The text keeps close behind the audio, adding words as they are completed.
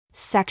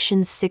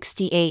Section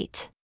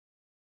 68.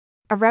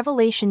 A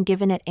revelation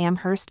given at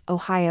Amherst,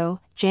 Ohio,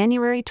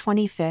 January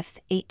 25,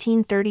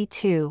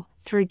 1832,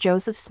 through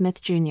Joseph Smith,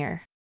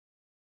 Jr.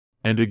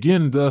 And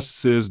again thus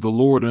says the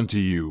Lord unto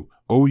you,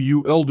 O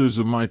you elders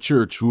of my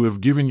church who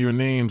have given your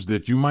names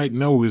that you might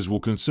know his will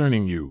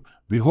concerning you,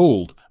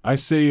 behold, I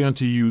say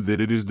unto you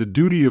that it is the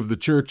duty of the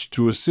church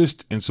to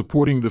assist in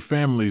supporting the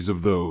families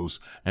of those,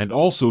 and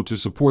also to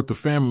support the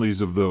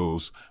families of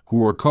those,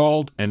 who are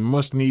called and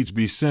must needs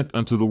be sent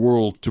unto the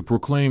world to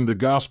proclaim the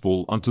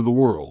gospel unto the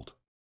world.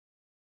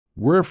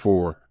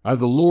 Wherefore, I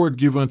the Lord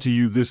give unto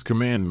you this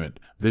commandment,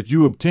 that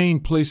you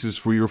obtain places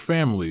for your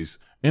families,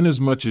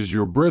 inasmuch as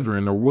your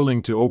brethren are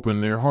willing to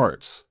open their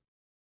hearts.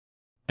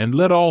 And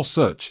let all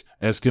such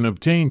as can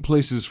obtain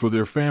places for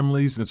their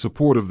families in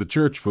support of the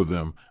church for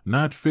them,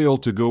 not fail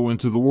to go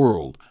into the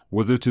world,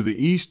 whether to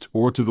the east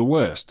or to the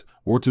west,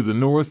 or to the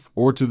north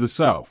or to the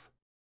south.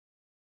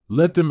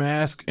 Let them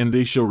ask, and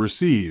they shall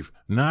receive,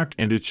 knock,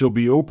 and it shall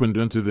be opened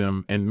unto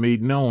them and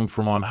made known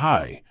from on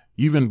high,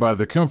 even by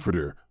the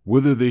Comforter,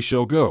 whither they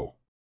shall go.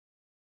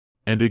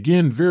 And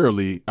again,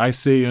 verily, I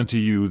say unto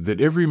you that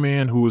every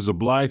man who is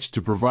obliged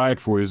to provide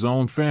for his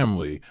own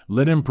family,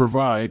 let him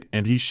provide,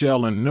 and he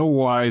shall in no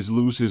wise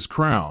lose his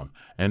crown,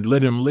 and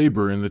let him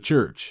labor in the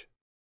church.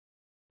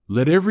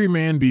 Let every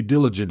man be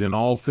diligent in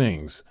all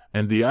things,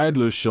 and the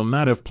idler shall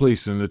not have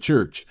place in the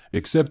church,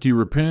 except he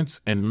repents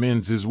and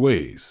mends his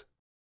ways.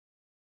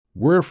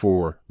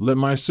 Wherefore, let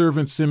my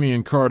servant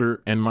Simeon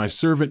Carter and my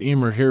servant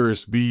Emer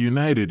Harris be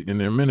united in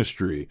their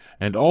ministry,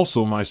 and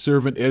also my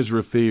servant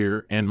Ezra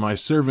Thayer and my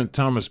servant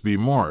Thomas B.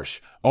 Marsh,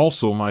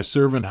 also my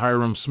servant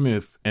Hiram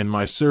Smith and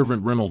my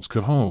servant Reynolds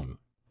Cahoon,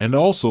 and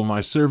also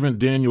my servant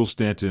Daniel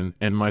Stanton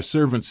and my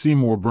servant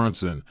Seymour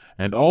Brunson,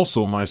 and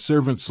also my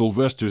servant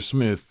Sylvester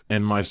Smith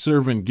and my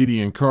servant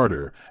Gideon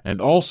Carter,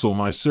 and also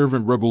my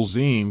servant Ruggles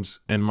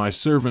Eames and my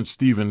servant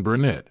Stephen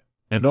Burnett,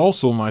 and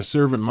also my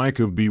servant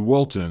Micah B.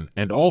 Welton,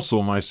 and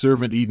also my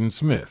servant Eden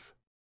Smith.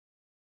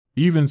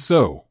 Even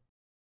so.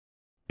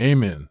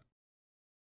 Amen.